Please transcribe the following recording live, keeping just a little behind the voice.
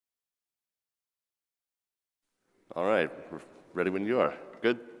All right, we're ready when you are.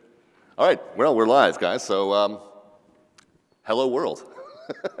 Good? All right, well, we're live, guys, so hello, world.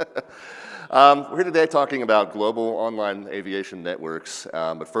 We're here today talking about global online aviation networks,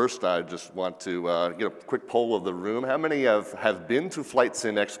 but first I just want to get a quick poll of the room. How many have been to Flight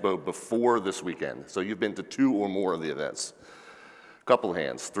Sim Expo before this weekend? So you've been to 2 or more of the events. A couple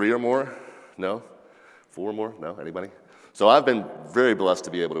hands. 3 or more? No? 4 or more? No? Anybody? So I've been very blessed to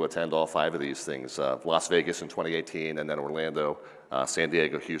be able to attend all 5 of these things, Las Vegas in 2018, and then Orlando, San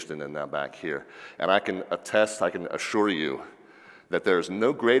Diego, Houston, and now back here. And I can attest, I can assure you that there's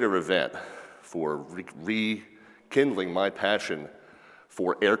no greater event for rekindling my passion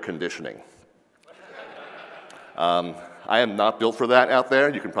for air conditioning. I am not built for that out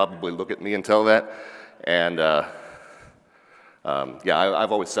there. You can probably look at me and tell that. And yeah,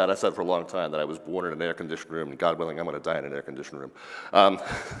 I've always said, I said for a long time that I was born in an air-conditioned room, and God willing, I'm going to die in an air-conditioned room.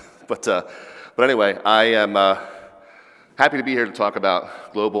 But anyway, I am happy to be here to talk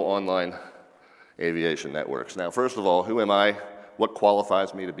about global online aviation networks. Now, first of all, who am I? What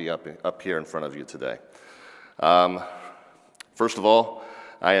qualifies me to be up here in front of you today? First of all,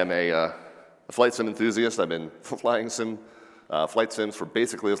 I am a flight sim enthusiast. I've been flying flight sims for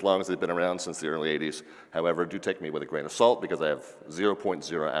basically as long as they've been around, since the early 80s. However, do take me with a grain of salt because I have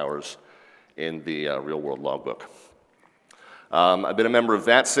 0.0 hours in the real-world logbook. I've been a member of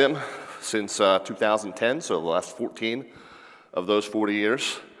VATSIM since 2010, so the last 14 of those 40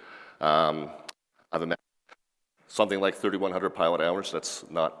 years. I've amassed something like 3,100 pilot hours. That's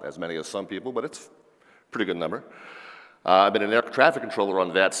not as many as some people, but it's a pretty good number. I've been an air traffic controller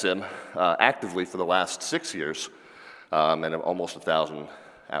on VATSIM actively for the last 6 years. And almost 1,000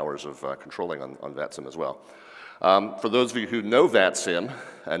 hours of controlling on VATSIM as well. For those of you who know VATSIM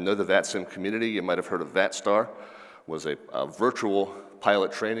and know the VATSIM community, you might have heard of VATSTAR, was a virtual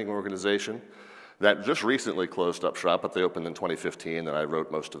pilot training organization that just recently closed up shop, but they opened in 2015, and I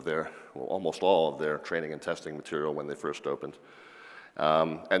wrote most of their, well, almost all of their training and testing material when they first opened.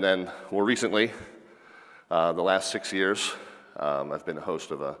 And then more recently, the last 6 years, I've been a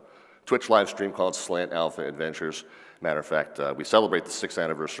host of a Twitch live stream called Slant Alpha Adventures. Matter of fact, we celebrate the 6th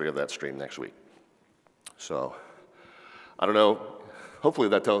anniversary of that stream next week. So, I don't know, hopefully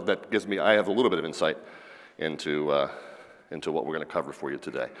that gives me, I have a little bit of insight into what we're going to cover for you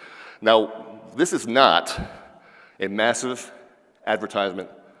today. Now, this is not a massive advertisement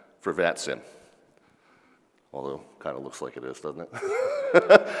for VATSIM, although kind of looks like it is, doesn't it?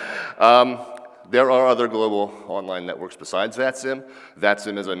 There are other global online networks besides VATSIM.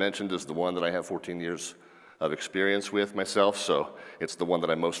 VATSIM, as I mentioned, is the one that I have 14 years of experience with myself, so it's the one that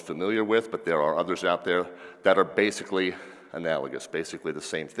I'm most familiar with, but there are others out there that are basically analogous, basically the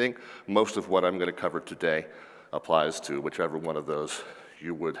same thing. Most of what I'm going to cover today applies to whichever one of those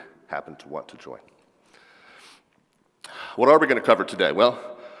you would happen to want to join. What are we going to cover today? Well,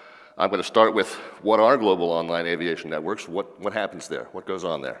 I'm going to start with what are global online aviation networks, what happens there, what goes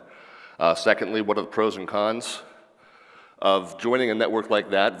on there. Secondly, what are the pros and cons of joining a network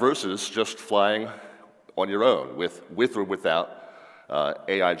like that versus just flying on your own with or without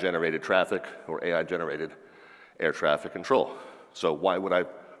AI-generated traffic or AI-generated air traffic control. So why would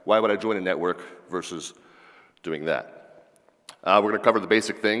I join a network versus doing that? We're going to cover the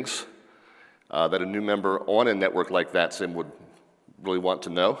basic things that a new member on a network like VATSIM would really want to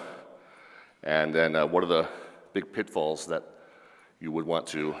know, and then what are the big pitfalls that you would want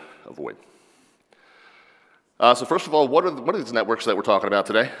to avoid. So first of all, what are these networks that we're talking about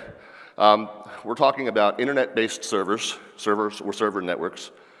today? We're talking about internet-based servers or server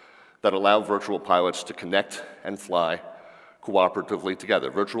networks that allow virtual pilots to connect and fly cooperatively together.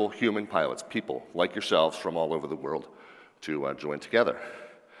 Virtual human pilots, people like yourselves from all over the world to join together.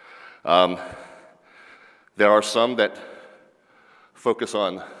 There are some that focus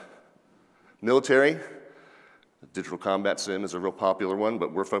on military. Digital combat sim is a real popular one,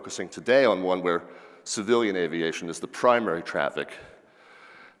 but we're focusing today on one where civilian aviation is the primary traffic.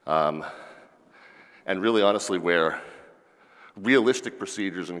 And really, honestly, where realistic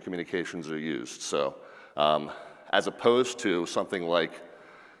procedures and communications are used. So, as opposed to something like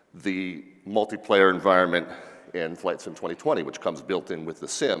the multiplayer environment in Flight Sim 2020, which comes built in with the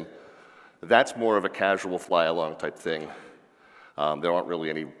sim, that's more of a casual fly-along type thing. There aren't really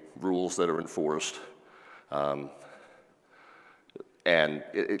any rules that are enforced. And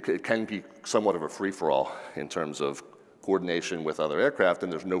it can be somewhat of a free-for-all in terms of coordination with other aircraft,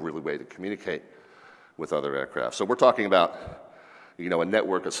 and there's no really way to communicate with other aircraft. So we're talking about, a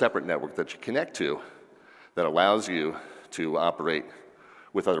network, a separate network that you connect to that allows you to operate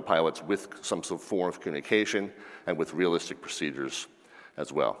with other pilots with some sort of form of communication and with realistic procedures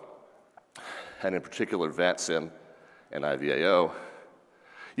as well. and in particular VATSIM and IVAO,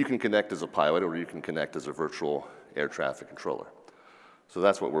 you can connect as a pilot or you can connect as a virtual air traffic controller. So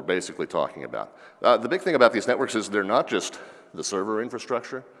that's what we're basically talking about. The big thing about these networks is they're not just the server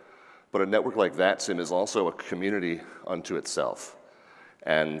infrastructure, but a network like VATSIM is also a community unto itself.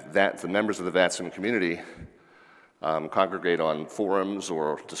 And the members of the VATSIM community congregate on forums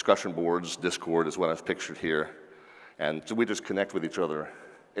or discussion boards. Discord is what I've pictured here. And so we just connect with each other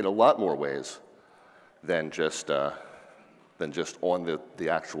in a lot more ways than just on the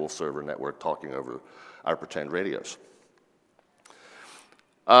actual server network talking over our pretend radios.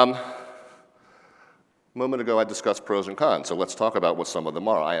 A moment ago I discussed pros and cons, so let's talk about what some of them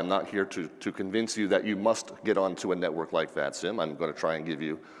are. I am not here to convince you that you must get onto a network like VATSIM. I'm going to try and give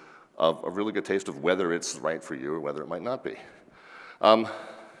you a really good taste of whether it's right for you or whether it might not be.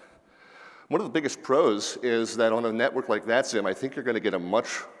 One of the biggest pros is that on a network like VATSIM, I think you're going to get a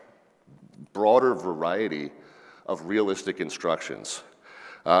much broader variety of realistic instructions.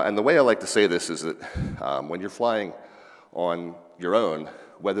 And the way I like to say this is that when you're flying on your own,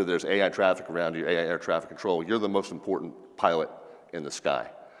 whether there's AI traffic around you, AI air traffic control, you're the most important pilot in the sky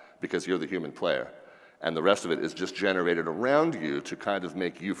because you're the human player. And the rest of it is just generated around you to kind of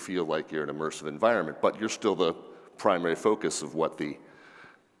make you feel like you're in an immersive environment, but you're still the primary focus of what the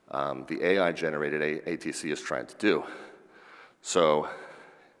AI-generated ATC is trying to do. So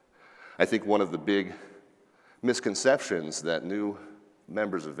I think one of the big misconceptions that new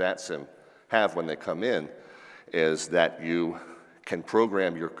members of VATSIM have when they come in is that you can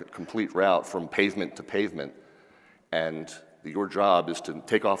program your complete route from pavement to pavement, and your job is to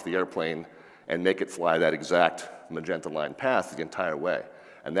take off the airplane and make it fly that exact magenta line path the entire way.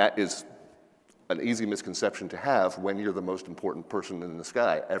 And that is an easy misconception to have when you're the most important person in the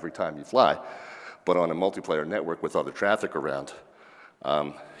sky every time you fly. But on a multiplayer network with other traffic around,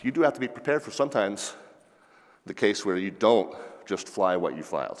 you do have to be prepared for sometimes the case where you don't just fly what you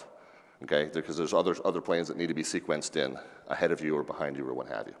filed. Okay, because there's other planes that need to be sequenced in ahead of you or behind you or what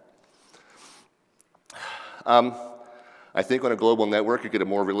have you. I think on a global network, you get a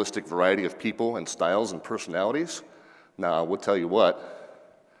more realistic variety of people and styles and personalities. Now, I will tell you what,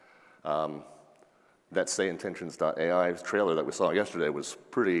 that sayintentions.ai trailer that we saw yesterday was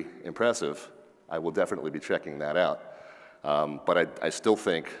pretty impressive. I will definitely be checking that out. But I still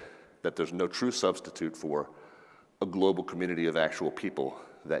think that there's no true substitute for a global community of actual people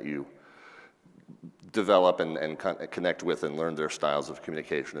that you develop and connect with and learn their styles of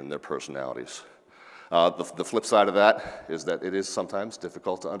communication and their personalities. The flip side of that is that it is sometimes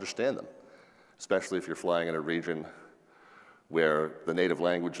difficult to understand them, especially if you're flying in a region where the native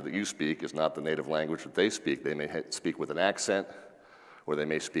language that you speak is not the native language that they speak. They may speak with an accent, or they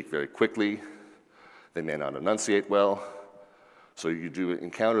may speak very quickly. They may not enunciate well. So you do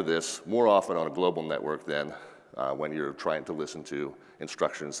encounter this more often on a global network than when you're trying to listen to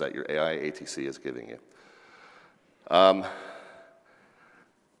instructions that your AI ATC is giving you. I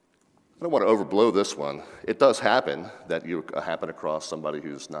don't want to overblow this one. It does happen that you happen across somebody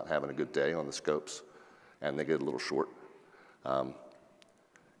who's not having a good day on the scopes, and they get a little short.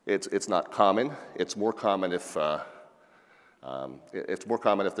 It's not common. It's more common if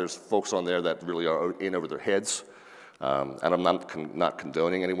there's folks on there that really are in over their heads. And I'm not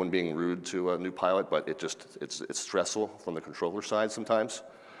condoning anyone being rude to a new pilot, but it's stressful from the controller side sometimes.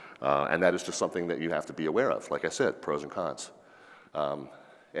 And that is just something that you have to be aware of. Like I said, pros and cons.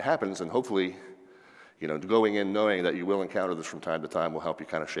 It happens, and hopefully, going in knowing that you will encounter this from time to time will help you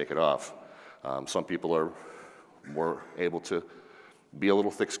kind of shake it off. Some people are more able to be a little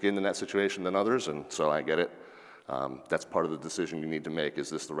thick-skinned in that situation than others, and so I get it. That's part of the decision you need to make. Is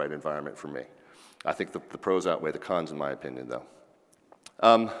this the right environment for me? I think the pros outweigh the cons in my opinion,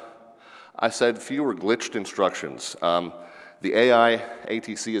 though. I said fewer glitched instructions. The AI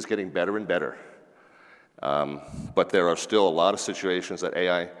ATC is getting better and better. But there are still a lot of situations that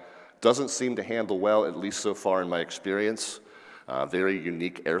AI doesn't seem to handle well, at least so far in my experience. Very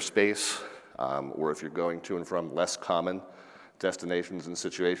unique airspace, or if you're going to and from less common destinations and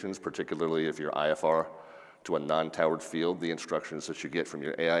situations, particularly if you're IFR to a non-towered field, the instructions that you get from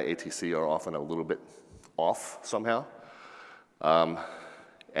your AI ATC are often a little bit off somehow. And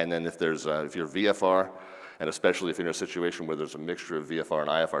then if you're VFR, and especially if you're in a situation where there's a mixture of VFR and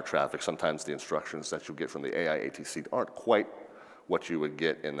IFR traffic, sometimes the instructions that you'll get from the AI ATC aren't quite what you would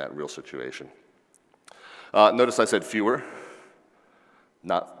get in that real situation. Notice I said fewer,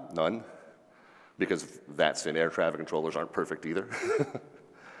 not none, because VATSIM air traffic controllers aren't perfect either.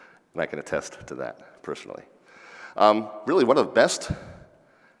 And I can attest to that personally. Really, one of the best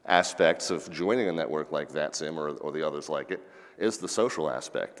aspects of joining a network like VATSIM or the others like it is the social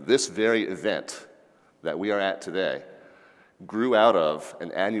aspect. This very event that we are at today grew out of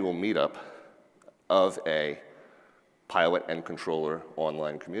an annual meetup of a pilot and controller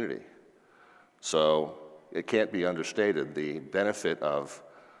online community. So it can't be understated the benefit of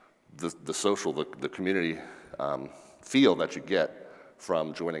the social, the community feel that you get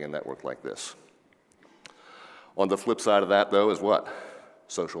from joining a network like this. On the flip side of that, though, is what?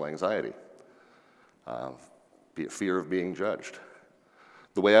 Social anxiety, fear of being judged.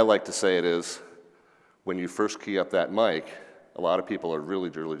 The way I like to say it is, when you first key up that mic, a lot of people are really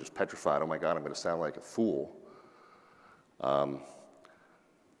just petrified. Oh my God, I'm going to sound like a fool. The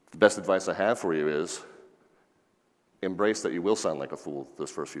best advice I have for you is embrace that you will sound like a fool those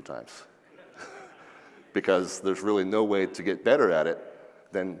first few times. Because there's really no way to get better at it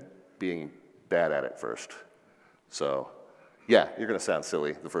than being bad at it first. So yeah, you're going to sound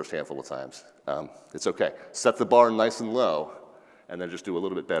silly the first handful of times. It's okay. Set the bar nice and low, and then just do a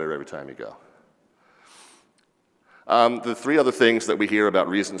little bit better every time you go. The three other things that we hear about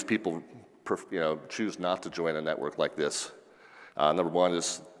reasons people choose not to join a network like this. Number one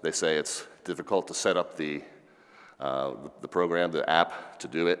is they say it's difficult to set up the program, the app, to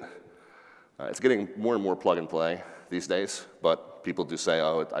do it. It's getting more and more plug and play these days, but people do say,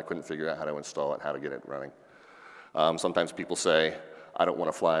 oh, I couldn't figure out how to install it, how to get it running. Sometimes people say, I don't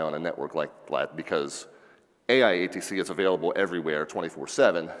want to fly on a network like that because AIATC is available everywhere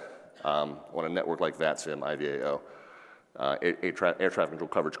 24/7 on a network like VATSIM, IVAO. Air traffic control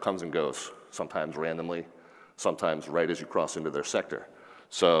coverage comes and goes, sometimes randomly, sometimes right as you cross into their sector.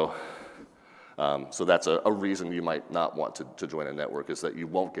 So that's a reason you might not want to join a network, is that you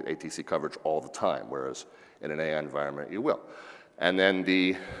won't get ATC coverage all the time, whereas in an AI environment you will. And then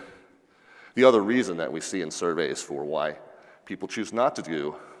the other reason that we see in surveys for why people choose not to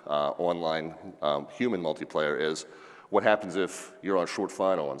do online human multiplayer is, what happens if you're on short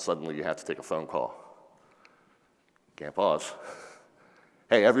final and suddenly you have to take a phone call? Can't pause.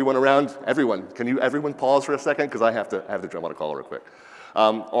 Hey, everyone around, can everyone pause for a second? Because I have to jump on a call real quick.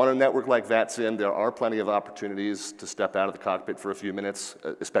 On a network like VATSIM, there are plenty of opportunities to step out of the cockpit for a few minutes,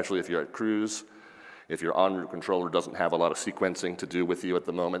 especially if you're at cruise, if your en route controller doesn't have a lot of sequencing to do with you at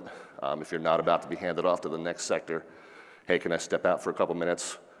the moment, if you're not about to be handed off to the next sector. Hey, can I step out for a couple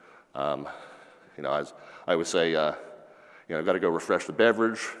minutes? As I would say, I've got to go refresh the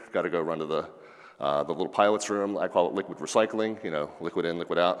beverage, got to go run to the little pilot's room. I call it liquid recycling, liquid in,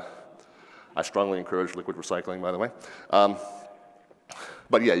 liquid out. I strongly encourage liquid recycling, by the way.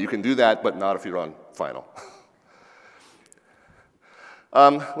 But yeah, you can do that, but not if you're on final.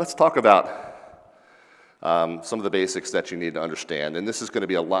 Let's talk about some of the basics that you need to understand. And this is going to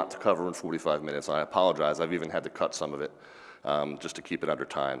be a lot to cover in 45 minutes. I apologize. I've even had to cut some of it just to keep it under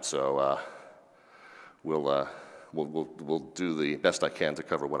time. So we'll do the best I can to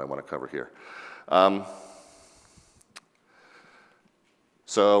cover what I want to cover here.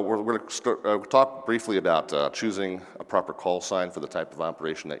 So we're going to talk briefly about choosing a proper call sign for the type of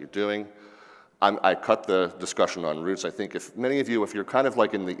operation that you're doing. I cut the discussion on routes. I think if many of you, if you're kind of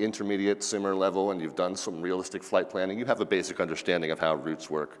like in the intermediate simmer level and you've done some realistic flight planning, you have a basic understanding of how routes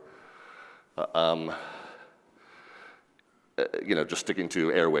work. Just sticking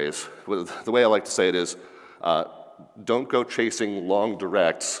to airways. The way I like to say it is, don't go chasing long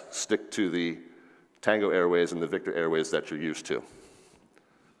directs. Stick to the Tango Airways and the Victor Airways that you're used to.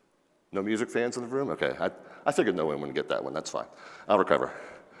 No music fans in the room? Okay, I figured no one would get that one. That's fine. I'll recover.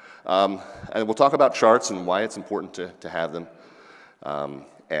 And we'll talk about charts and why it's important to have them,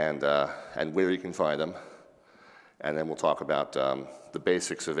 and where you can find them. And then we'll talk about the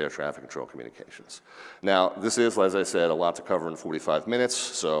basics of air traffic control communications. Now, this is, as I said, a lot to cover in 45 minutes,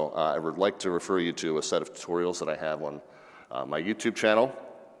 so I would like to refer you to a set of tutorials that I have on my YouTube channel,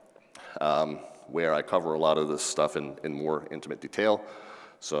 where I cover a lot of this stuff in more intimate detail.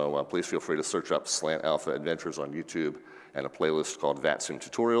 So please feel free to search up Slant Alpha Adventures on YouTube and a playlist called VATSIM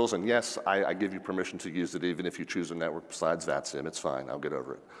Tutorials. And yes, I give you permission to use it even if you choose a network besides VATSIM. It's fine, I'll get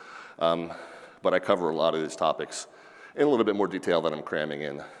over it. But I cover a lot of these topics in a little bit more detail than I'm cramming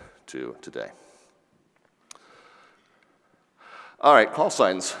in to today. All right, call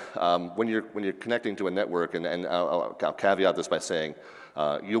signs. When you're connecting to a network, and I'll caveat this by saying,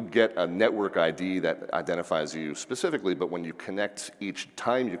 you'll get a network ID that identifies you specifically, but when you connect, each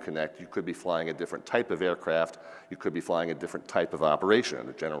time you connect, you could be flying a different type of aircraft, you could be flying a different type of operation,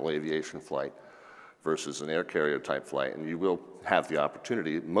 a general aviation flight versus an air carrier type flight, and you will have the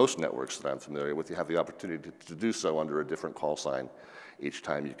opportunity, most networks that I'm familiar with, you have the opportunity to do so under a different call sign each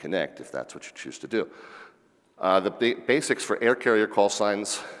time you connect, if that's what you choose to do. The basics for air carrier call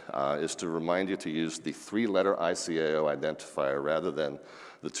signs is to remind you to use the 3-letter ICAO identifier rather than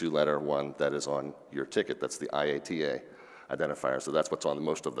the 2-letter one that is on your ticket. That's the IATA identifier. So that's what's on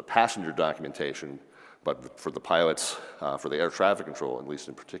most of the passenger documentation. But for the pilots, for the air traffic control, at least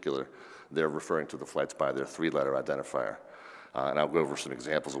in particular, they're referring to the flights by their 3-letter identifier. And I'll go over some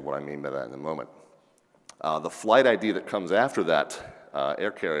examples of what I mean by that in a moment. The flight ID that comes after that air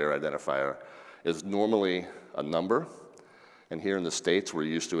carrier identifier is normally a number. And here in the States, we're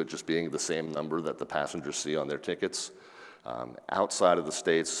used to it just being the same number that the passengers see on their tickets. Outside of the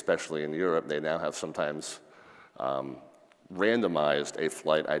States, especially in Europe, they now have sometimes randomized a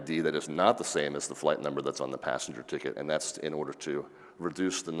flight ID that is not the same as the flight number that's on the passenger ticket, and that's in order to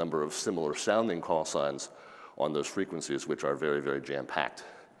reduce the number of similar sounding call signs on those frequencies, which are very, very jam-packed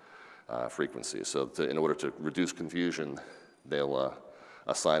frequencies. So in order to reduce confusion, they'll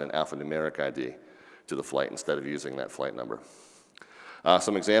assign an alphanumeric ID to the flight instead of using that flight number.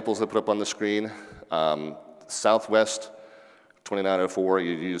 Some examples I put up on the screen. Southwest 2904,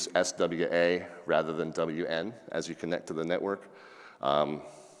 you use SWA rather than WN as you connect to the network. The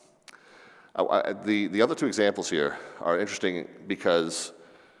other two examples here are interesting because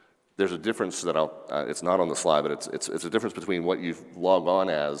there's a difference that it's not on the slide, but it's a difference between what you log on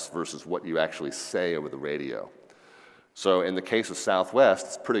as versus what you actually say over the radio. So in the case of Southwest,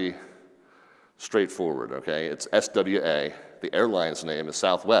 it's pretty straightforward, okay? It's SWA, the airline's name is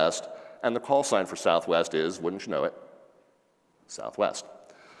Southwest, and the call sign for Southwest is, wouldn't you know it, Southwest.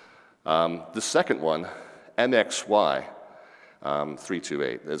 The second one, MXY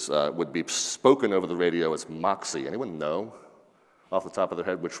 328, would be spoken over the radio as Moxie. Anyone know off the top of their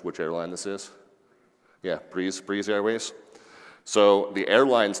head which airline this is? Yeah, Breeze Airways. So the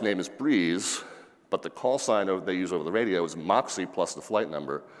airline's name is Breeze, but the call sign they use over the radio is Moxie plus the flight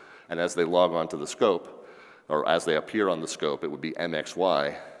number, and as they log on to the scope, or as they appear on the scope, it would be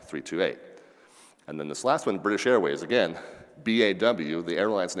MXY 328. And then this last one, British Airways, again, BAW, the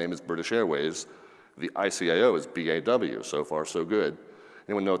airline's name is British Airways, the ICAO is BAW, so far so good.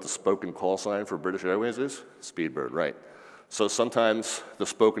 Anyone know what the spoken call sign for British Airways is? Speedbird, right. So sometimes the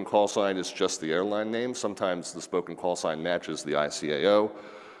spoken call sign is just the airline name, sometimes the spoken call sign matches the ICAO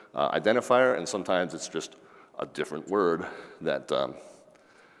identifier, and sometimes it's just a different word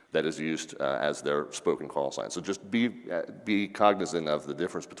that is used as their spoken call sign. So just be cognizant of the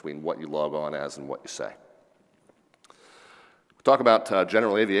difference between what you log on as and what you say. We'll talk about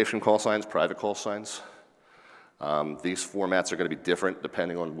general aviation call signs, private call signs. These formats are going to be different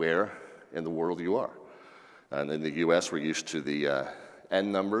depending on where in the world you are. And in the US, we're used to the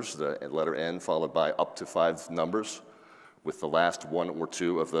N numbers, the letter N followed by up to 5 numbers, with the last 1 or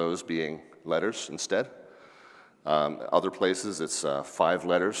 2 of those being letters instead. Other places, it's 5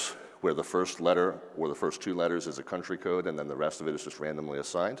 letters, where the first letter or the first 2 letters is a country code, and then the rest of it is just randomly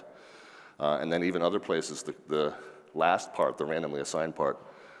assigned. And then even other places, the last part, the randomly assigned part,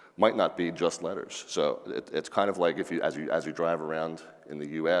 might not be just letters. So it's kind of like if as you drive around in the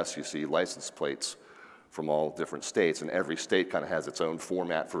US, you see license plates from all different states, and every state kind of has its own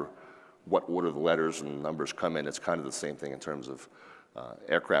format for what order the letters and numbers come in. It's kind of the same thing in terms of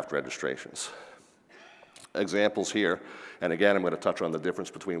aircraft registrations. Examples here, and again, I'm going to touch on the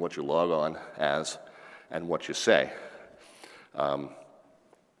difference between what you log on as and what you say.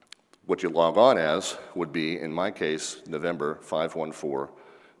 What you log on as would be, in my case, November 514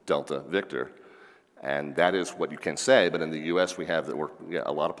 Delta Victor, and that is what you can say, but in the US we have,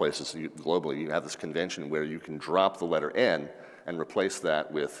 a lot of places globally, you have this convention where you can drop the letter N and replace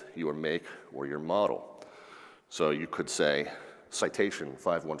that with your make or your model. So you could say Citation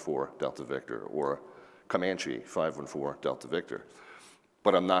 514 Delta Victor, or Comanche 514 Delta Victor.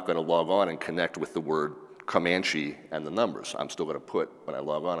 But I'm not going to log on and connect with the word Comanche and the numbers. I'm still going to put, when I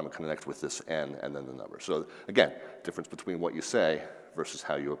log on, I'm going to connect with this N and then the number. So again, difference between what you say versus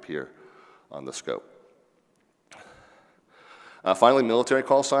how you appear on the scope. Finally, military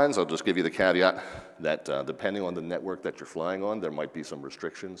call signs. I'll just give you the caveat that depending on the network that you're flying on, there might be some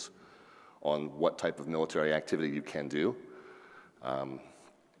restrictions on what type of military activity you can do.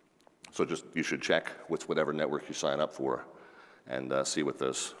 So you should check with whatever network you sign up for and see what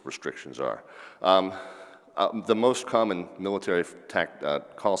those restrictions are. The most common military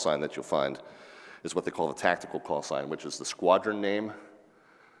call sign that you'll find is what they call the tactical call sign, which is the squadron name,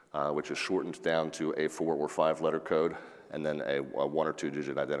 which is shortened down to a 4 or 5 letter code, and then a 1 or 2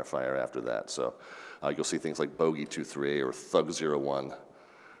 digit identifier after that. So you'll see things like Bogey 23 or Thug 01.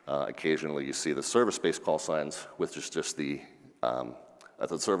 Occasionally you see the service-based call signs, which is just the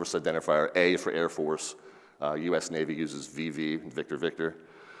service identifier, A for Air Force. US Navy uses VV, Victor Victor,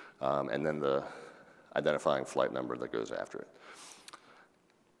 and then the identifying flight number that goes after it.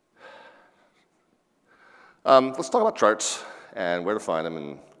 Let's talk about charts and where to find them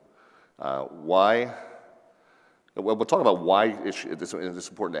and why. Well, we'll talk about why it's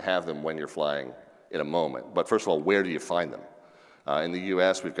important to have them when you're flying in a moment. But first of all, where do you find them? In the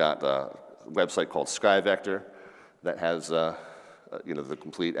U.S., we've got a website called SkyVector that has the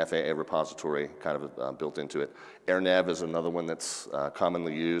complete FAA repository kind of built into it. AirNav is another one that's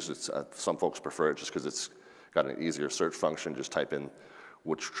commonly used. Some folks prefer it just because it's got an easier search function. Just type in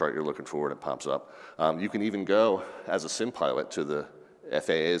which chart you're looking for and it pops up. You can even go as a sim pilot to the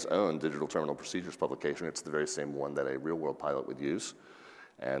FAA's own Digital Terminal Procedures publication. It's the very same one that a real-world pilot would use.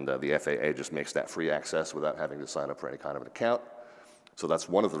 And the FAA just makes that free access without having to sign up for any kind of an account. So that's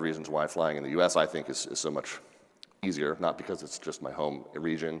one of the reasons why flying in the US, I think, is so much easier, not because it's just my home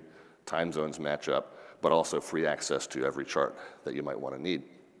region, time zones match up, but also free access to every chart that you might want to need.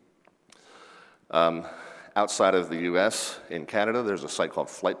 Outside of the US, in Canada, there's a site called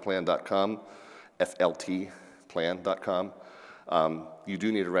flightplan.com, fltplan.com. You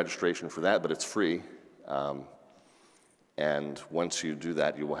do need a registration for that, but it's free. And once you do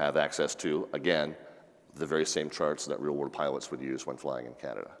that, you will have access to, again, the very same charts that real-world pilots would use when flying in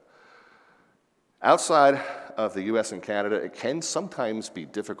Canada. Outside of the US and Canada, it can sometimes be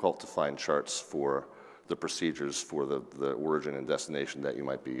difficult to find charts for the procedures for the origin and destination that you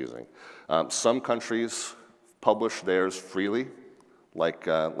might be using. Some countries publish theirs freely,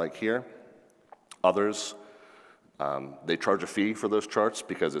 like here. Others, they charge a fee for those charts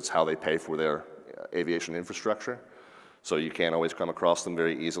because it's how they pay for their aviation infrastructure. So you can't always come across them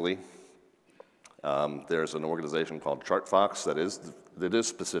very easily. There's an organization called ChartFox that is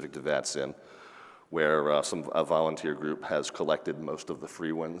specific to VATSIM, where a volunteer group has collected most of the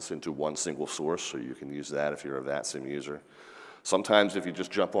free ones into one single source, so you can use that if you're a VATSIM user. Sometimes if you just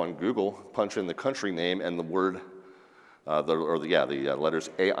jump on Google, punch in the country name and the word, the letters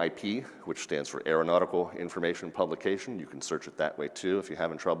AIP, which stands for Aeronautical Information Publication. You can search it that way too if you're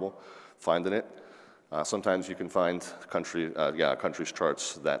having trouble finding it. Sometimes you can find countries'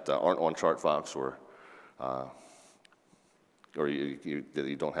 charts that aren't on ChartFox or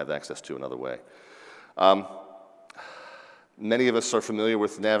you don't have access to another way. Many of us are familiar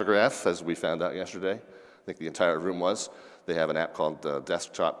with Navigraph, as we found out yesterday. I think the entire room was. They have an app called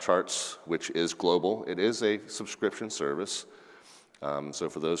Desktop Charts, which is global. It is a subscription service. So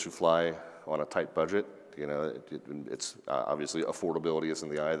for those who fly on a tight budget, it's obviously affordability is in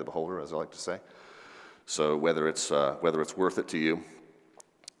the eye of the beholder, as I like to say. So whether it's worth it to you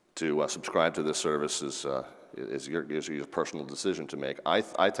to subscribe to this service is your personal decision to make. I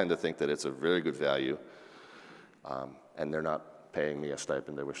tend to think that it's a very good value, and they're not paying me a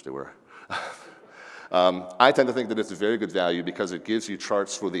stipend. I wish they were. I tend to think that it's a very good value because it gives you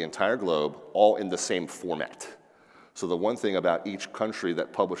charts for the entire globe, all in the same format. So the one thing about each country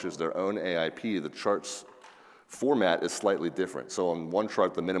that publishes their own AIP, the charts format is slightly different. So on one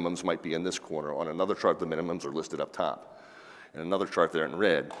chart, the minimums might be in this corner. On another chart, the minimums are listed up top. In another chart, they're in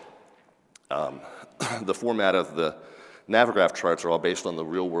red. The format of the Navigraph charts are all based on the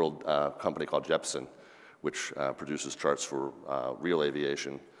real-world company called Jeppesen, which produces charts for real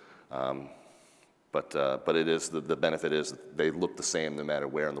aviation. But it is the benefit is that they look the same no matter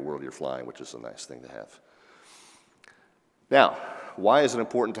where in the world you're flying, which is a nice thing to have. Now, why is it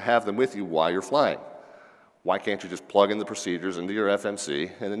important to have them with you while you're flying? Why can't you just plug in the procedures into your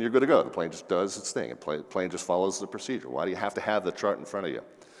FMC and then you're good to go? The plane just does its thing. The plane just follows the procedure. Why do you have to have the chart in front of you?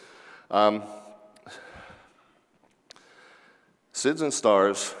 SIDS and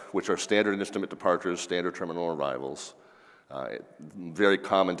STARS, which are standard instrument departures, standard terminal arrivals, very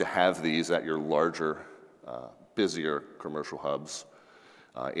common to have these at your larger, busier commercial hubs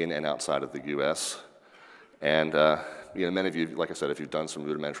in and outside of the US. And many of you, like I said, if you've done some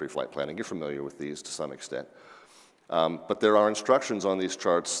rudimentary flight planning, you're familiar with these to some extent. But there are instructions on these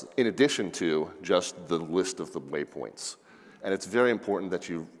charts in addition to just the list of the waypoints. And it's very important that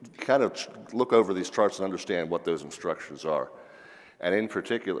you kind of look over these charts and understand what those instructions are. And in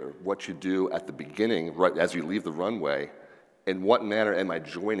particular, what you do at the beginning, right as you leave the runway, in what manner am I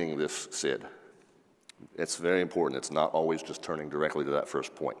joining this SID? It's very important. It's not always just turning directly to that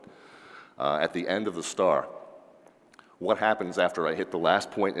first point. At the end of the star, what happens after I hit the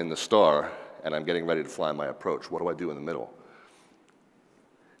last point in the star and I'm getting ready to fly my approach? What do I do in the middle?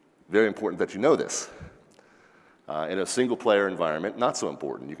 Very important that you know this. In a single-player environment, not so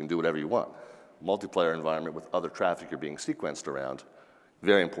important. You can do whatever you want. Multiplayer environment with other traffic you're being sequenced around,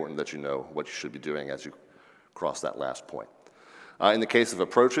 very important that you know what you should be doing as you cross that last point. In the case of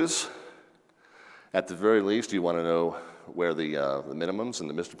approaches, at the very least, you want to know where the minimums and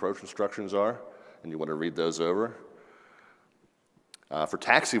the missed approach instructions are. and you want to read those over. For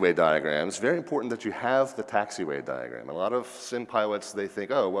taxiway diagrams, very important that you have the taxiway diagram. A lot of sim pilots, they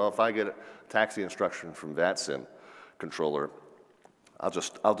think, oh, well, if I get a taxi instruction from VATSIM controller, I'll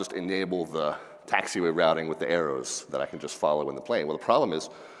just enable the taxiway routing with the arrows that I can just follow in the plane. Well, the problem is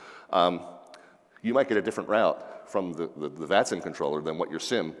you might get a different route from the VATSIM controller than what your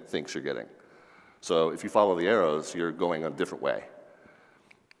sim thinks you're getting. So if you follow the arrows, you're going a different way.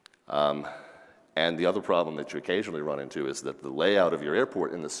 And the other problem that you occasionally run into is that the layout of your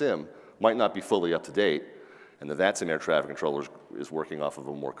airport in the sim might not be fully up to date, and the VATSIM air traffic controller is working off of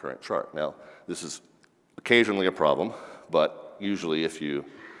a more current chart. Now, this is occasionally a problem, but usually if you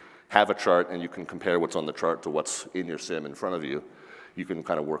have a chart and you can compare what's on the chart to what's in your sim in front of you, you can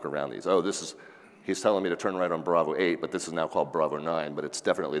kind of work around these. Oh, he's telling me to turn right on Bravo 8, but this is now called Bravo 9, but it's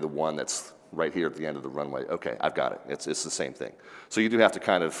definitely the one that's right here at the end of the runway. Okay, I've got it. It's the same thing. So you do have to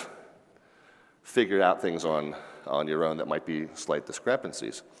kind of figure out things on your own that might be slight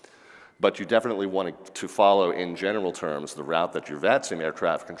discrepancies. But you definitely want to follow, in general terms, the route that your VATSIM air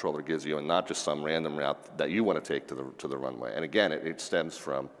traffic controller gives you and not just some random route that you want to take to the runway. And again, it stems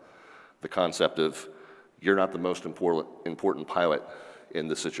from the concept of you're not the most important pilot in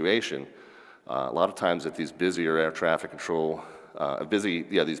the situation. A lot of times at these busier air traffic control,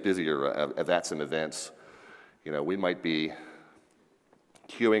 these busier VATSIM events, we might be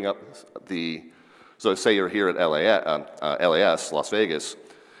queuing up so say you're here at LAS, Las Vegas,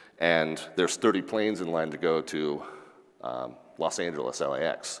 and there's 30 planes in line to go to Los Angeles,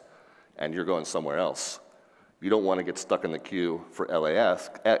 LAX, and you're going somewhere else. You don't want to get stuck in the queue for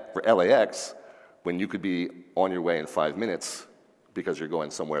LAX when you could be on your way in 5 minutes because you're going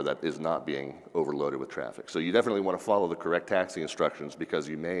somewhere that is not being overloaded with traffic. So you definitely want to follow the correct taxi instructions because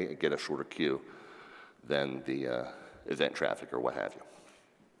you may get a shorter queue than the event traffic or what have you.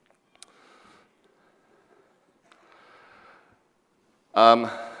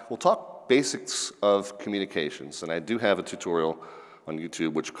 We'll talk basics of communications, and I do have a tutorial on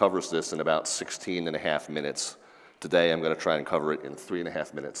YouTube which covers this in about 16.5 minutes. Today I'm going to try and cover it in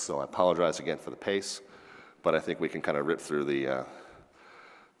 3.5 minutes, so I apologize again for the pace, but I think we can kind of rip through the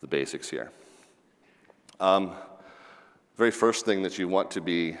basics here. Very first thing that you want to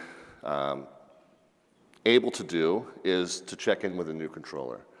be able to do is to check in with a new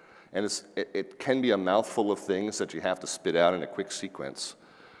controller. And it can be a mouthful of things that you have to spit out in a quick sequence.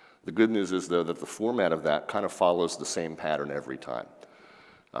 The good news is, though, that the format of that kind of follows the same pattern every time.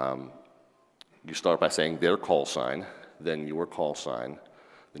 You start by saying their call sign, then your call sign,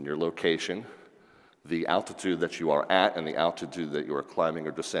 then your location, the altitude that you are at and the altitude that you are climbing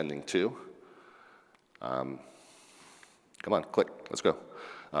or descending to. Come on, click, let's go.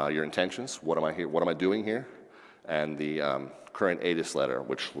 Your intentions, what am I doing here? And the current ATIS letter,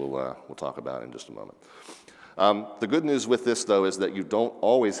 which we'll talk about in just a moment. The good news with this, though, is that you don't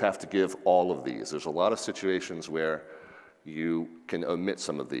always have to give all of these. There's a lot of situations where you can omit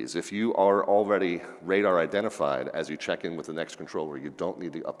some of these. If you are already radar identified as you check in with the next controller, you don't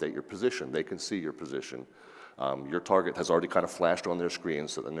need to update your position. They can see your position. Your target has already kind of flashed on their screen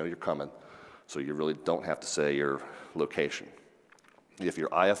so they know you're coming, so you really don't have to say your location. If you're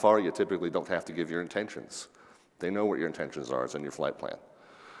IFR, you typically don't have to give your intentions. They know what your intentions are. It's in your flight plan.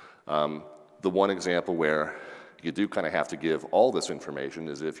 The one example where you do kind of have to give all this information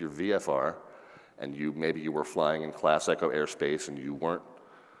is if you're VFR and maybe you were flying in Class Echo airspace and you weren't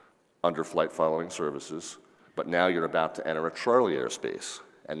under flight following services, but now you're about to enter a Charlie airspace,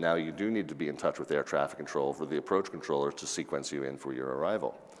 and now you do need to be in touch with air traffic control for the approach controller to sequence you in for your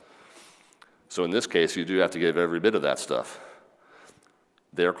arrival. So in this case, you do have to give every bit of that stuff.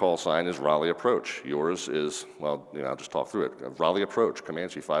 Their call sign is Raleigh Approach. Yours is, well, I'll just talk through it. Raleigh Approach,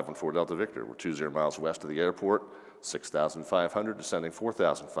 Comanche 514 Delta Victor. We're 20 miles west of the airport, 6,500, descending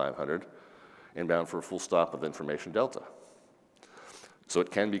 4,500, inbound for a full stop of Information Delta. So it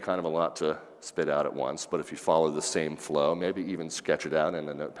can be kind of a lot to spit out at once, but if you follow the same flow, maybe even sketch it out in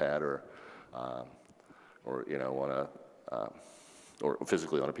a notepad or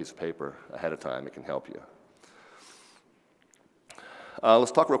physically on a piece of paper ahead of time, it can help you.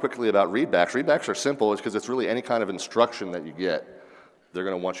 Let's talk real quickly about readbacks. Readbacks are simple because it's really any kind of instruction that you get, they're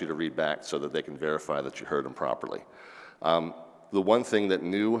going to want you to read back so that they can verify that you heard them properly. The one thing that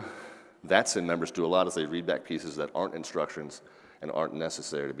new VATSIM members do a lot is they read back pieces that aren't instructions and aren't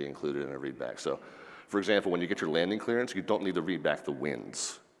necessary to be included in a readback. So, for example, when you get your landing clearance, you don't need to read back the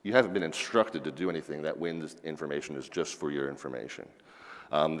winds. You haven't been instructed to do anything. That wind information is just for your information.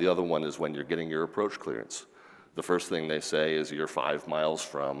 The other one is when you're getting your approach clearance. The first thing they say is you're 5 miles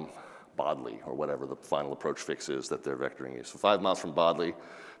from Bodley, or whatever the final approach fix is that they're vectoring you. So 5 miles from Bodley,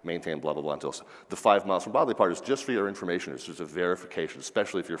 maintain blah, blah, blah until the 5 miles from Bodley part is just for your information. It's just a verification,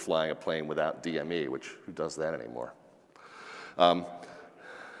 especially if you're flying a plane without DME, which who does that anymore?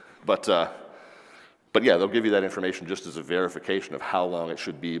 But yeah, they'll give you that information just as a verification of how long it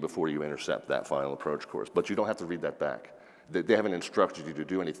should be before you intercept that final approach course. But you don't have to read that back. They haven't instructed you to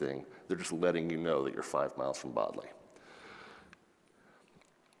do anything. They're just letting you know that you're 5 miles from Bodley.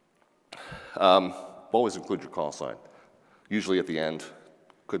 Always include your call sign. Usually at the end,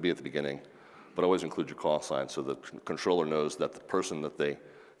 could be at the beginning, but always include your call sign so the controller knows that the person that they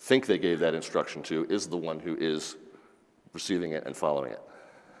think they gave that instruction to is the one who is receiving it and following it.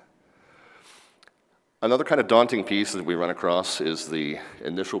 Another kind of daunting piece that we run across is the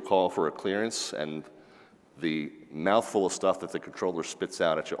initial call for a clearance and the mouthful of stuff that the controller spits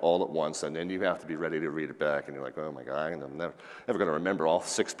out at you all at once, and then you have to be ready to read it back, and you're like, oh my God, I'm never going to remember all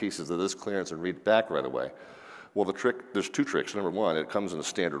 6 pieces of this clearance and read it back right away. Well, there's 2 tricks. Number one, it comes in a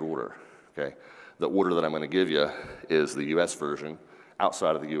standard order, okay? The order that I'm going to give you is the US version.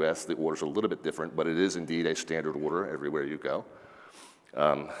 Outside of the US, the order's a little bit different, but it is indeed a standard order everywhere you go.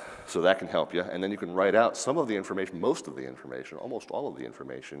 So that can help you, and then you can write out some of the information, most of the information, almost all of the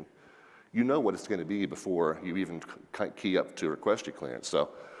information. You know what it's going to be before you even key up to request your clearance.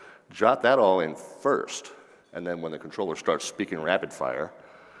 So jot that all in first, and then when the controller starts speaking rapid fire,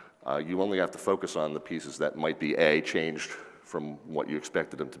 you only have to focus on the pieces that might be A, changed from what you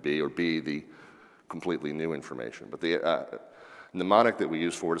expected them to be, or B, the completely new information. But the mnemonic that we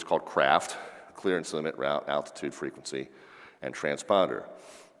use for it is called CRAFT, clearance limit, route, altitude, frequency, and transponder.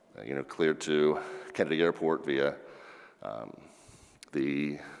 Cleared to Kennedy Airport via I'm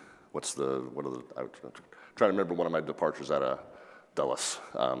trying to remember one of my departures out of Dulles.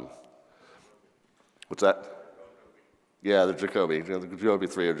 What's that? Yeah, the Jacoby, the Jacoby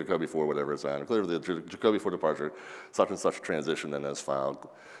 3 or Jacoby 4, whatever it's on. Clear the Jacoby 4 departure, such and such transition, then as filed.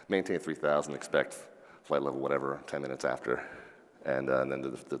 Maintain 3000, expect flight level whatever, 10 minutes after. And then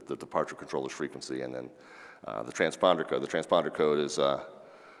the departure controller's frequency, and then the transponder code. The transponder code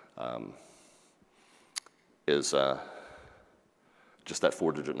is just that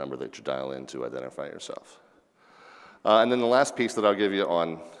 4-digit number that you dial in to identify yourself. And then the last piece that I'll give you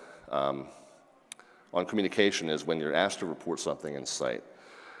on communication is when you're asked to report something in sight.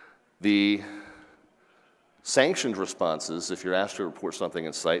 The sanctioned responses, if you're asked to report something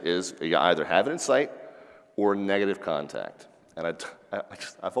in sight, is you either have it in sight or negative contact. And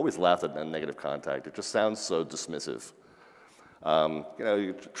I've always laughed at negative contact. It just sounds so dismissive.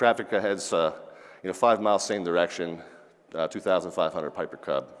 Traffic ahead's 5 miles same direction, 2,500 Piper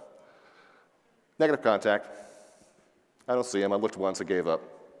Cub. Negative contact. I don't see him. I looked once. I gave up.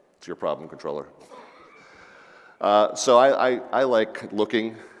 It's your problem, controller. So I like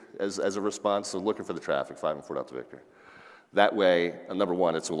looking as a response, so looking for the traffic, 5 and 4 Delta Victor. That way, number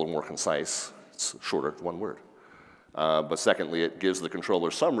one, it's a little more concise. It's shorter, it's 1 word. But secondly, it gives the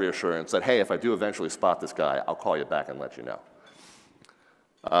controller some reassurance that, hey, if I do eventually spot this guy, I'll call you back and let you know.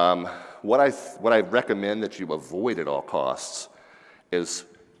 What I recommend that you avoid at all costs is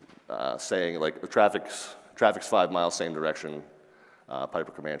saying, like, the traffic's 5 miles, same direction,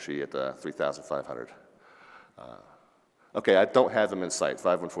 Piper Comanche at 3,500. Okay, I don't have them in sight,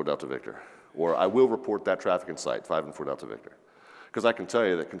 514 Delta Victor. Or I will report that traffic in sight, 514 Delta Victor. Because I can tell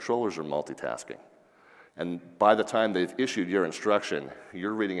you that controllers are multitasking. And by the time they've issued your instruction,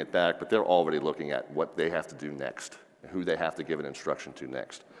 you're reading it back, but they're already looking at what they have to do next, who they have to give an instruction to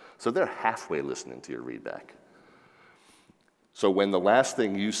next. So they're halfway listening to your readback. So when the last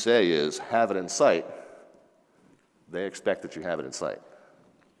thing you say is, have it in sight, they expect that you have it in sight.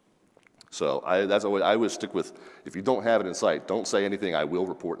 So I would stick with, if you don't have it in sight, don't say anything, I will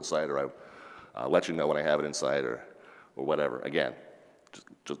report in sight, or I'll let you know when I have it in sight, or whatever. Again,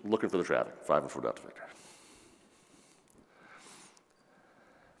 just looking for the traffic, 514 Delta Victor.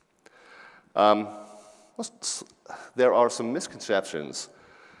 There are some misconceptions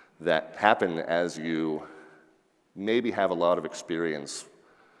that happen as you maybe have a lot of experience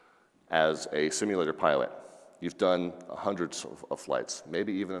as a simulator pilot. You've done hundreds of flights,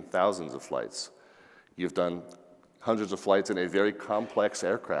 maybe even thousands of flights. You've done hundreds of flights in a very complex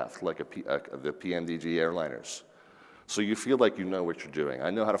aircraft, like the PMDG airliners. So you feel like you know what you're doing.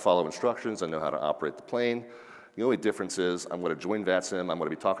 I know how to follow instructions. I know how to operate the plane. The only difference is I'm going to join VATSIM. I'm going to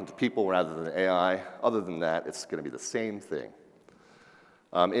be talking to people rather than AI. Other than that, it's going to be the same thing.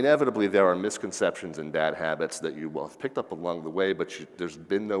 Inevitably, there are misconceptions and bad habits that you will have picked up along the way, but there's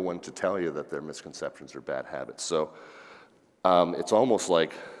been no one to tell you that they're misconceptions or bad habits. So it's almost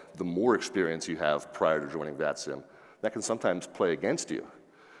like the more experience you have prior to joining VATSIM, that can sometimes play against you,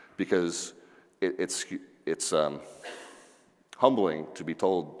 because it's humbling to be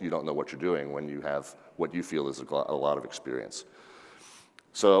told you don't know what you're doing when you have what you feel is a lot of experience.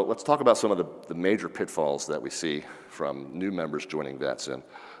 So let's talk about some of the major pitfalls that we see from new members joining VATSIM.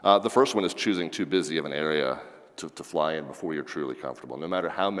 The first one is choosing too busy of an area to fly in before you're truly comfortable. No matter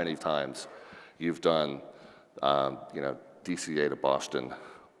how many times you've done, DCA to Boston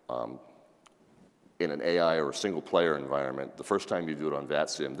in an AI or a single player environment, the first time you do it on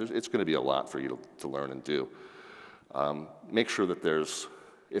VATSIM, it's going to be a lot for you to learn and do. Make sure that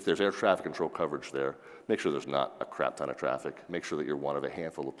if there's air traffic control coverage there, make sure there's not a crap ton of traffic. Make sure that you're one of a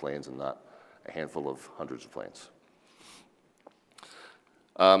handful of planes and not a handful of hundreds of planes.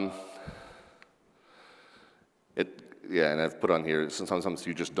 And I've put on here, sometimes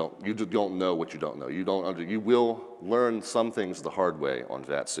you just don't know what you don't know. You will learn some things the hard way on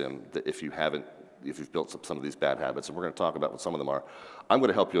VATSIM if you've built some of these bad habits, and we're going to talk about what some of them are. I'm going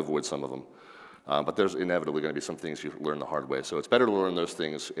to help you avoid some of them, but there's inevitably going to be some things you learn the hard way. So it's better to learn those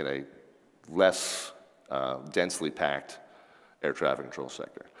things in a less densely packed air traffic control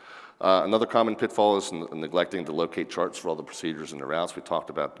sector. Another common pitfall is neglecting to locate charts for all the procedures and the routes. We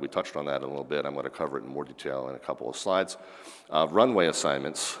touched on that a little bit. I'm going to cover it in more detail in a couple of slides. Runway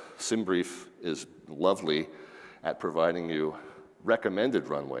assignments. SimBrief is lovely at providing you recommended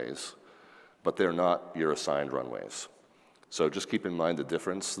runways, but they're not your assigned runways. So just keep in mind the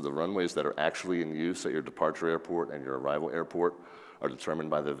difference. The runways that are actually in use at your departure airport and your arrival airport are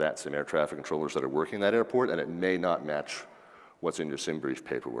determined by the VATSIM air traffic controllers that are working that airport, and it may not match what's in your SimBrief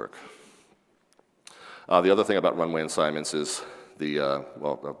paperwork. The other thing about runway assignments is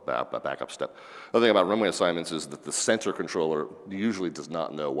backup step. The other thing about runway assignments is that the center controller usually does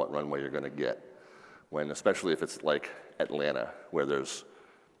not know what runway you're going to get, especially if it's like Atlanta, where there's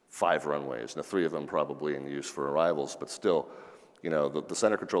 5 runways. Now, 3 of them probably in use for arrivals, but still, the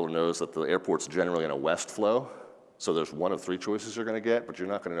center controller knows that the airport's generally in a west flow, so there's 1 of 3 choices you're going to get, but you're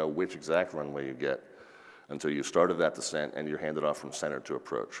not going to know which exact runway you get until you started that descent and you're handed off from center to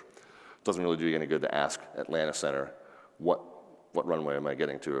approach. It doesn't really do you any good to ask Atlanta Center, what runway am I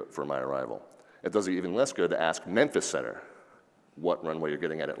getting to for my arrival? It does you even less good to ask Memphis Center what runway you're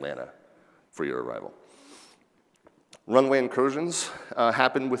getting at Atlanta for your arrival. Runway incursions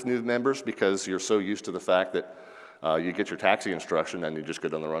happen with new members because you're so used to the fact that you get your taxi instruction and you just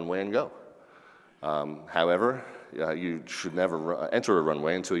get on the runway and go. However, you should never enter a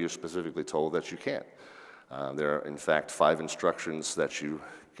runway until you're specifically told that you can't. There are, in fact, 5 instructions that you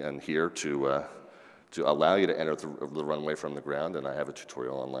can hear to allow you to enter the runway from the ground, and I have a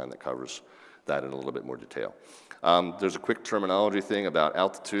tutorial online that covers that in a little bit more detail. There's a quick terminology thing about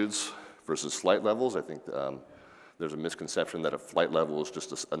altitudes versus flight levels. I think there's a misconception that a flight level is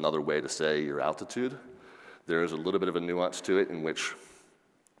just another way to say your altitude. There is a little bit of a nuance to it in which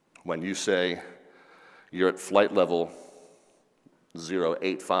when you say you're at flight level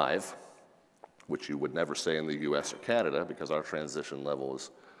 085, which you would never say in the US or Canada because our transition level is,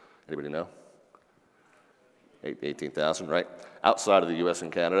 anybody know? 18,000, right? Outside of the US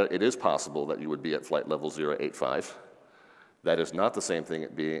and Canada, it is possible that you would be at flight level 085. That is not the same thing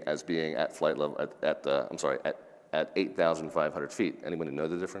as being at flight level, at 8,500 feet. Anybody know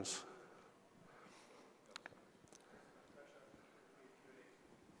the difference?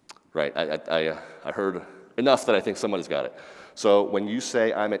 Right, I heard enough that I think somebody's got it. So when you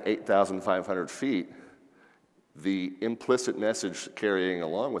say I'm at 8,500 feet, the implicit message carrying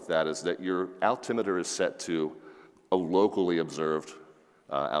along with that is that your altimeter is set to a locally observed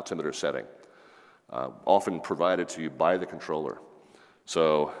altimeter setting, often provided to you by the controller.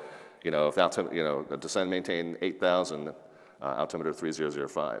 So, if a descend maintain 8,000, altimeter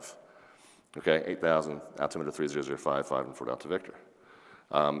 3005. Okay, 8,000, altimeter 3005, 5 and 4 Delta Victor.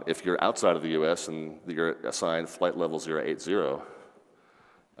 If you're outside of the US and you're assigned flight level 080, or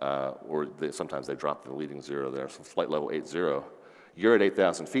sometimes they drop the leading 0 there, so flight level 80, you're at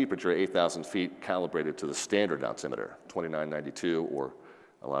 8,000 feet, but you're at 8,000 feet calibrated to the standard altimeter, 2992, or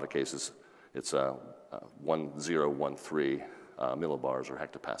in a lot of cases, it's 1013 millibars or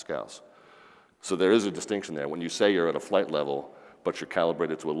hectopascals. So there is a distinction there. When you say you're at a flight level, but you're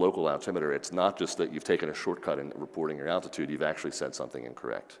calibrated to a local altimeter, it's not just that you've taken a shortcut in reporting your altitude, you've actually said something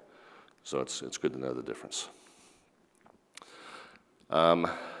incorrect. So it's good to know the difference.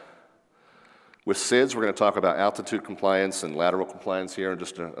 With SIDS, we're going to talk about altitude compliance and lateral compliance here in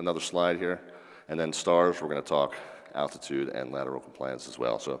just another slide here. And then STARS, we're going to talk altitude and lateral compliance as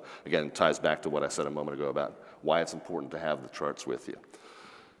well. So again, it ties back to what I said a moment ago about why it's important to have the charts with you.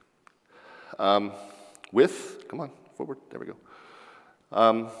 Come on, forward, there we go.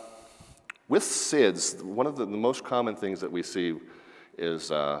 With SIDS, one of the most common things that we see is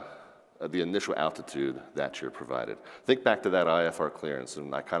the initial altitude that you're provided. Think back to that IFR clearance,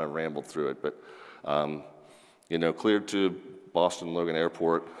 and I kind of rambled through it, but you know, cleared to Boston Logan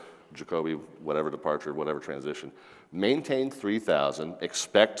Airport, Jacoby, whatever departure, whatever transition. Maintain 3,000,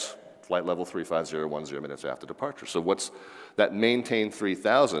 expect flight level 350 10 minutes after departure. So what's that maintain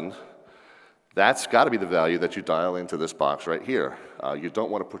 3,000? That's got to be the value that you dial into this box right here. You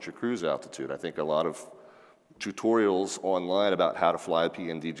don't want to put your cruise altitude. I think a lot of tutorials online about how to fly a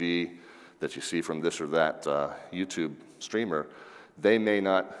PNDG that you see from this or that YouTube streamer, they may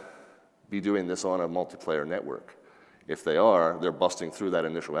not be doing this on a multiplayer network. If they are, they're busting through that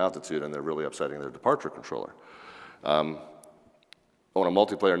initial altitude and they're really upsetting their departure controller. On a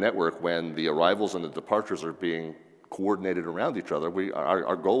multiplayer network, when the arrivals and the departures are being coordinated around each other,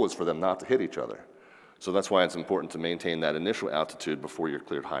 our goal is for them not to hit each other. So that's why it's important to maintain that initial altitude before you're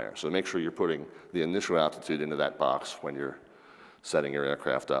cleared higher. So make sure you're putting the initial altitude into that box when you're setting your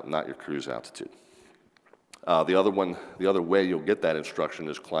aircraft up, not your cruise altitude. The other way you'll get that instruction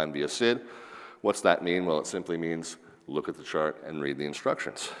is climb via SID. What's that mean? Well, it simply means look at the chart and read the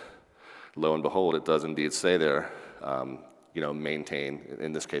instructions. Lo and behold, it does indeed say there, you know, maintain,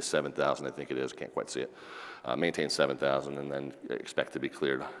 in this case 7,000, I think it is, can't quite see it. Maintain 7,000 and then expect to be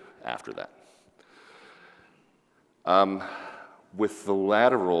cleared after that. With the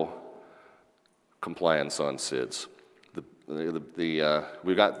lateral compliance on SIDS,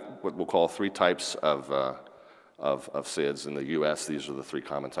 we've got what we'll call 3 types of SIDS in the US. These are the 3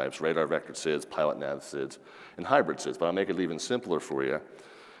 common types: radar vectored SIDS, pilot nav SIDS, and hybrid SIDS. But I'll make it even simpler for you.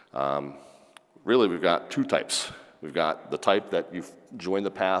 Really, we've got 2 types. We've got the type that you join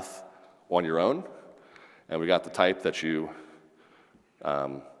the path on your own, and we got the type that you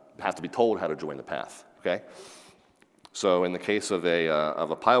have to be told how to join the path, okay? So in the case of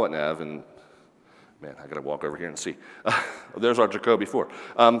a pilot nav, and man, I gotta walk over here and see. There's our Jacoby 4.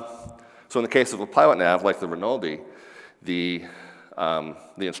 So in the case of a pilot nav, like the Rinaldi, the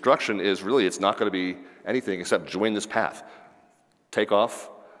instruction is really, it's not gonna be anything except join this path. Take off,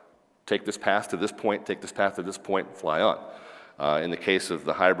 take this path to this point, take this path to this point, fly on. In the case of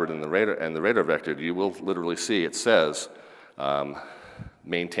the hybrid and the radar vectored, you will literally see it says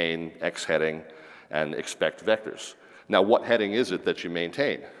maintain X heading and expect vectors. Now, what heading is it that you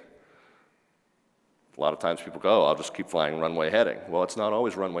maintain? A lot of times people go, oh, I'll just keep flying runway heading. Well, it's not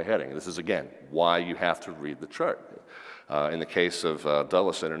always runway heading. This is, again, why you have to read the chart. In the case of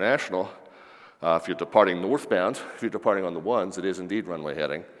Dulles International, if you're departing northbound, if you're departing on the 1s, it is indeed runway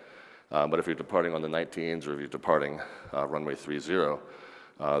heading. But if you're departing on the 19s or if you're departing runway 30,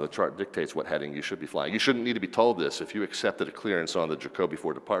 the chart dictates what heading you should be flying. You shouldn't need to be told this. If you accepted a clearance on the Jacoby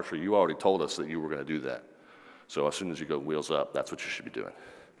 4 departure, you already told us that you were going to do that. So as soon as you go wheels up, that's what you should be doing.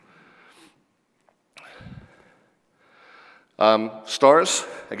 Stars,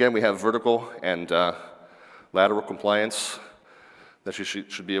 again, we have vertical and lateral compliance that you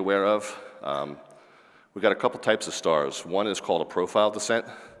should be aware of. We've got a couple types of stars. One is called a profile descent,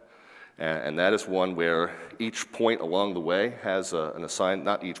 and that is one where each point along the way has an assigned,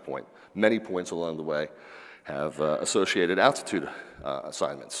 not each point, many points along the way have associated altitude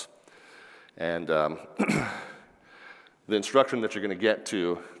assignments. And the instruction that you're going to get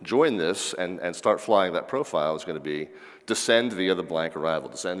to join this and start flying that profile is going to be descend via the blank arrival,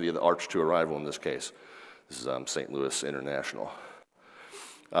 descend via the Arch 2 arrival in this case. This is St. Louis International.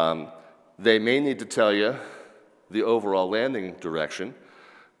 They may need to tell you the overall landing direction,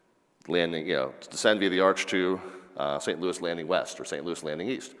 landing, you know, descend via the Arch 2, St. Louis landing west or St. Louis landing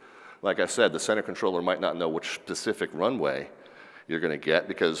east. Like I said, the center controller might not know which specific runway you're going to get,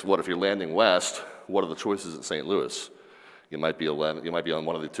 because what if you're landing west, what are the choices at St. Louis? You might be on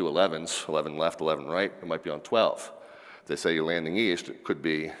one of the 2 11s, 11 left, 11 right. It might be on 12. If they say you're landing east, it could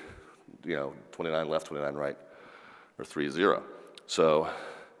be, you know, 29 left, 29 right, or 30. So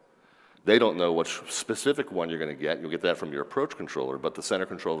they don't know which specific one you're going to get. You'll get that from your approach controller, but the center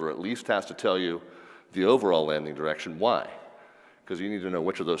controller at least has to tell you the overall landing direction. Why? Because you need to know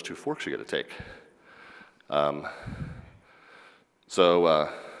which of those 2 forks you're going to take. So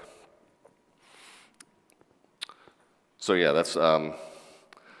yeah, that's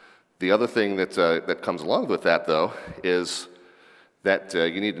the other thing that comes along with that, though, is that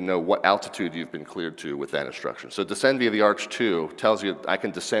you need to know what altitude you've been cleared to with that instruction. So descend via the Arch 2 tells you I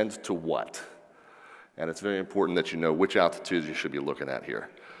can descend to what, and it's very important that you know which altitudes you should be looking at here.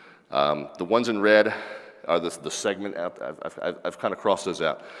 The ones in red are the segment. I've kind of crossed those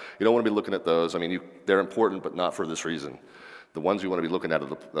out. You don't want to be looking at those. I mean, they're important, but not for this reason. The ones you want to be looking at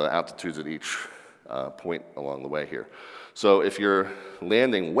are the altitudes at each point along the way here. So if you're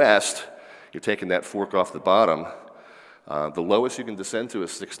landing west, you're taking that fork off the bottom, The lowest you can descend to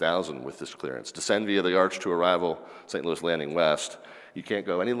is 6,000 with this clearance. Descend via the arch to arrival, St. Louis landing west. You can't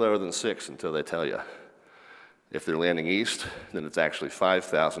go any lower than 6 until they tell you. If they're landing east, then it's actually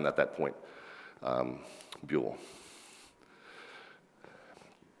 5,000 at that point, Buell.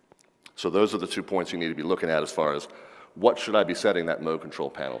 So those are the 2 points you need to be looking at as far as what should I be setting that mode control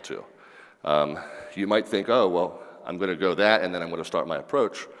panel to. You might think, oh, well, I'm going to go that, and then I'm going to start my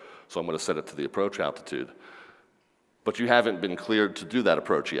approach, so I'm going to set it to the approach altitude. But you haven't been cleared to do that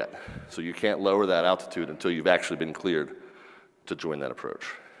approach yet, so you can't lower that altitude until you've actually been cleared to join that approach.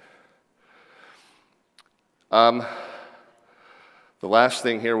 The last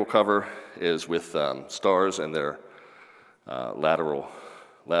thing here we'll cover is with stars and their lateral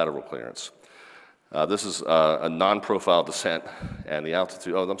clearance. This is a non-profile descent, and the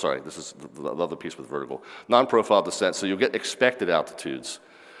altitude, oh, I'm sorry, this is the other piece with vertical. Non-profile descent, so you'll get expected altitudes,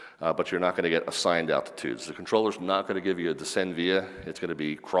 but you're not going to get assigned altitudes. The controller's not going to give you a descend via. It's going to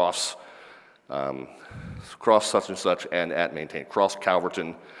be cross such and such and at maintain. Cross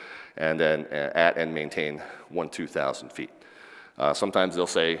Calverton and then at and maintain 2,000 feet. Sometimes they'll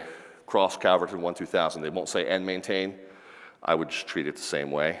say cross Calverton 2,000. They won't say and maintain. I would just treat it the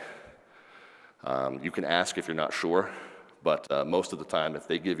same way. You can ask if you're not sure, but most of the time, if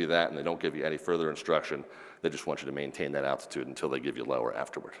they give you that and they don't give you any further instruction, they just want you to maintain that altitude until they give you lower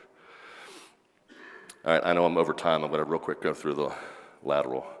afterward. All right, I know I'm over time. I'm going to real quick go through the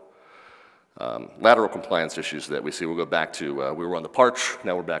lateral compliance issues that we see. We'll go back to, we were on the parch,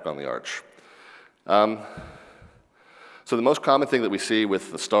 now we're back on the arch. So the most common thing that we see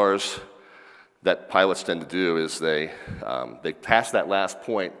with the stars that pilots tend to do is they pass that last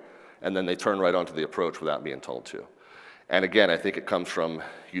point and then they turn right onto the approach without being told to. And again, I think it comes from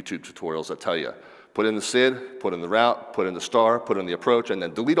YouTube tutorials that tell you, put in the SID, put in the route, put in the star, put in the approach, and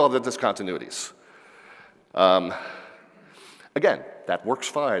then delete all the discontinuities. Again, that works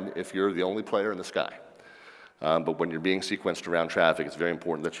fine if you're the only player in the sky. But when you're being sequenced around traffic, it's very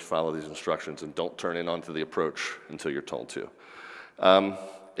important that you follow these instructions and don't turn in onto the approach until you're told to.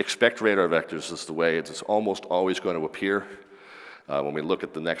 Expect radar vectors is the way it's almost always going to appear. When we look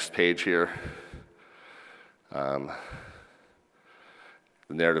at the next page here, the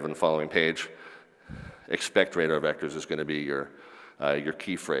narrative in the following page, expect radar vectors is going to be your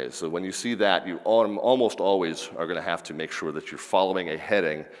key phrase. So when you see that, you almost always are going to have to make sure that you're following a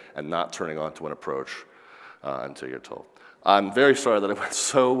heading and not turning onto an approach until you're told. I'm very sorry that I went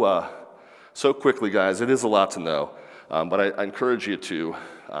so quickly, guys. It is a lot to know, but I encourage you to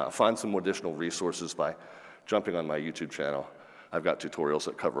find some additional resources by jumping on my YouTube channel. I've got tutorials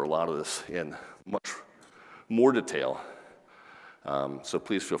that cover a lot of this in much more detail, so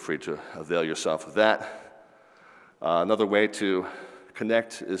please feel free to avail yourself of that. Another way to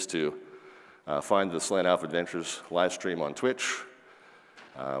connect is to find the Slant Alpha Adventures live stream on Twitch.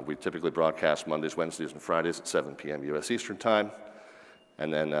 We typically broadcast Mondays, Wednesdays, and Fridays at 7 p.m. U.S. Eastern Time.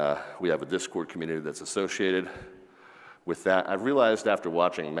 And then we have a Discord community that's associated with that. I've realized after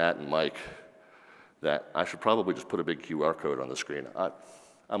watching Matt and Mike that I should probably just put a big QR code on the screen.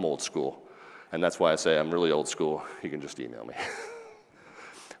 I'm old school, and that's why I say I'm really old school. You can just email me.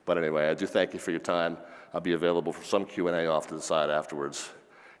 But anyway, I do thank you for your time. I'll be available for some Q&A off to the side afterwards.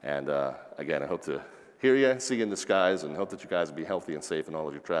 And again, I hope to hear you, see you in the skies, and hope that you guys will be healthy and safe in all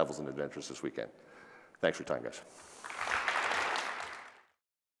of your travels and adventures this weekend. Thanks for your time, guys.